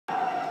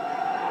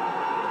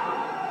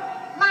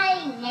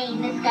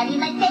name is Scotty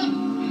Tape.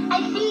 I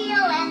feel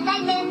and I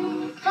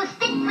mend. So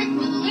stick with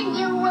me and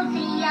you will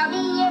see I'll be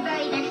your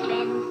very best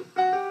friend.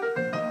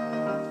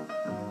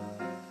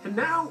 And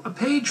now, a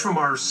page from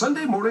our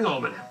Sunday Morning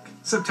Almanac,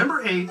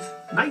 September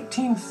 8th,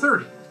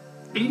 1930,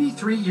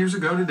 83 years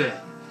ago today,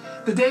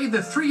 the day the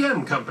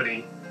 3M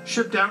Company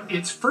shipped out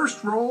its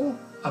first roll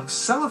of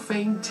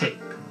cellophane tape.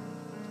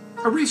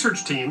 A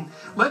research team,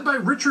 led by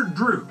Richard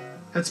Drew,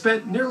 had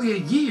spent nearly a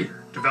year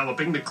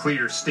developing the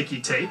clear, sticky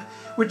tape,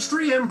 which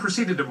 3M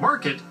proceeded to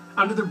market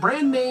under the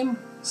brand name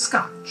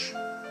Scotch.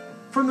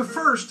 From the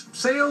first,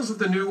 sales of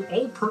the new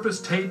all-purpose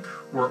tape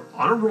were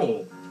on a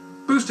roll,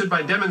 boosted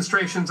by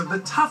demonstrations of the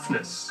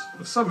toughness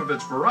of some of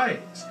its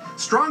varieties,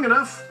 strong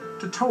enough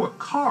to tow a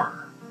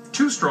car,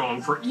 too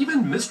strong for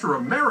even Mr.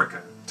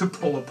 America to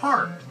pull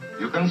apart.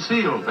 You can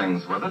seal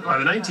things with it. By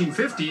the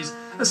 1950s,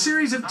 a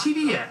series of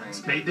TV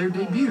ads made their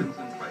debut,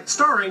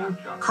 starring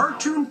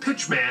cartoon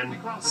pitchman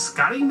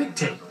Scotty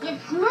McTape.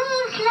 It's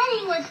smooth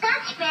sledding with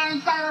Scotch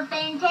brand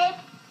cellophane tape.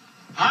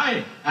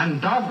 Aye,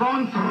 and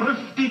doggone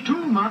thrifty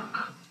too,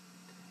 Muck.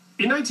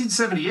 In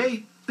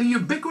 1978, the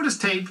ubiquitous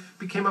tape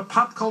became a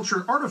pop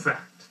culture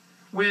artifact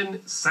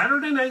when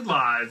Saturday Night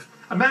Live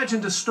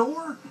imagined a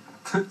store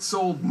that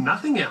sold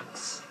nothing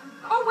else.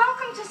 Oh,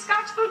 welcome to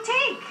Scotch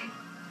Boutique.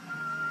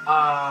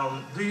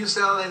 Do you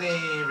sell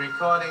any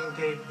recording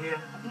tape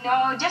here?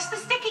 No, just the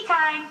sticky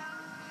kind.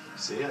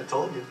 See, I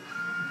told you.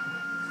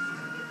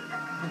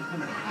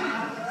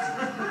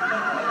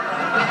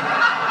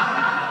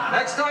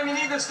 Next time you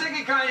need the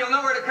sticky kind, you'll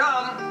know where to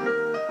come.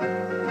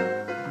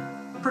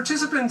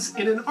 Participants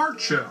in an art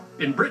show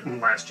in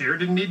Britain last year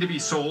didn't need to be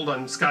sold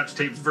on Scotch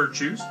Tape's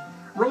virtues,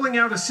 rolling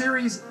out a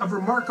series of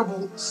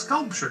remarkable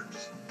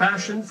sculptures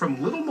fashioned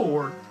from little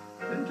more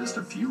than just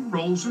a few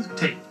rolls of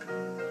tape.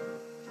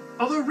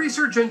 Although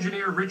research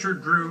engineer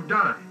Richard Drew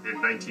died in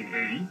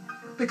 1980,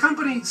 the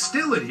company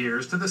still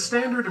adheres to the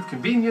standard of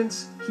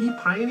convenience he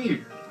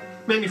pioneered,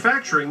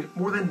 manufacturing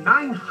more than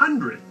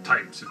 900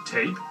 types of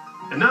tape,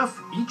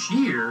 enough each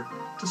year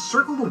to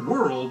circle the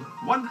world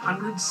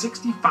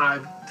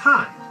 165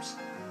 times.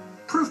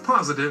 Proof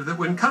positive that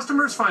when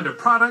customers find a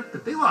product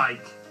that they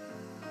like,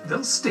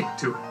 they'll stick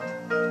to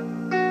it.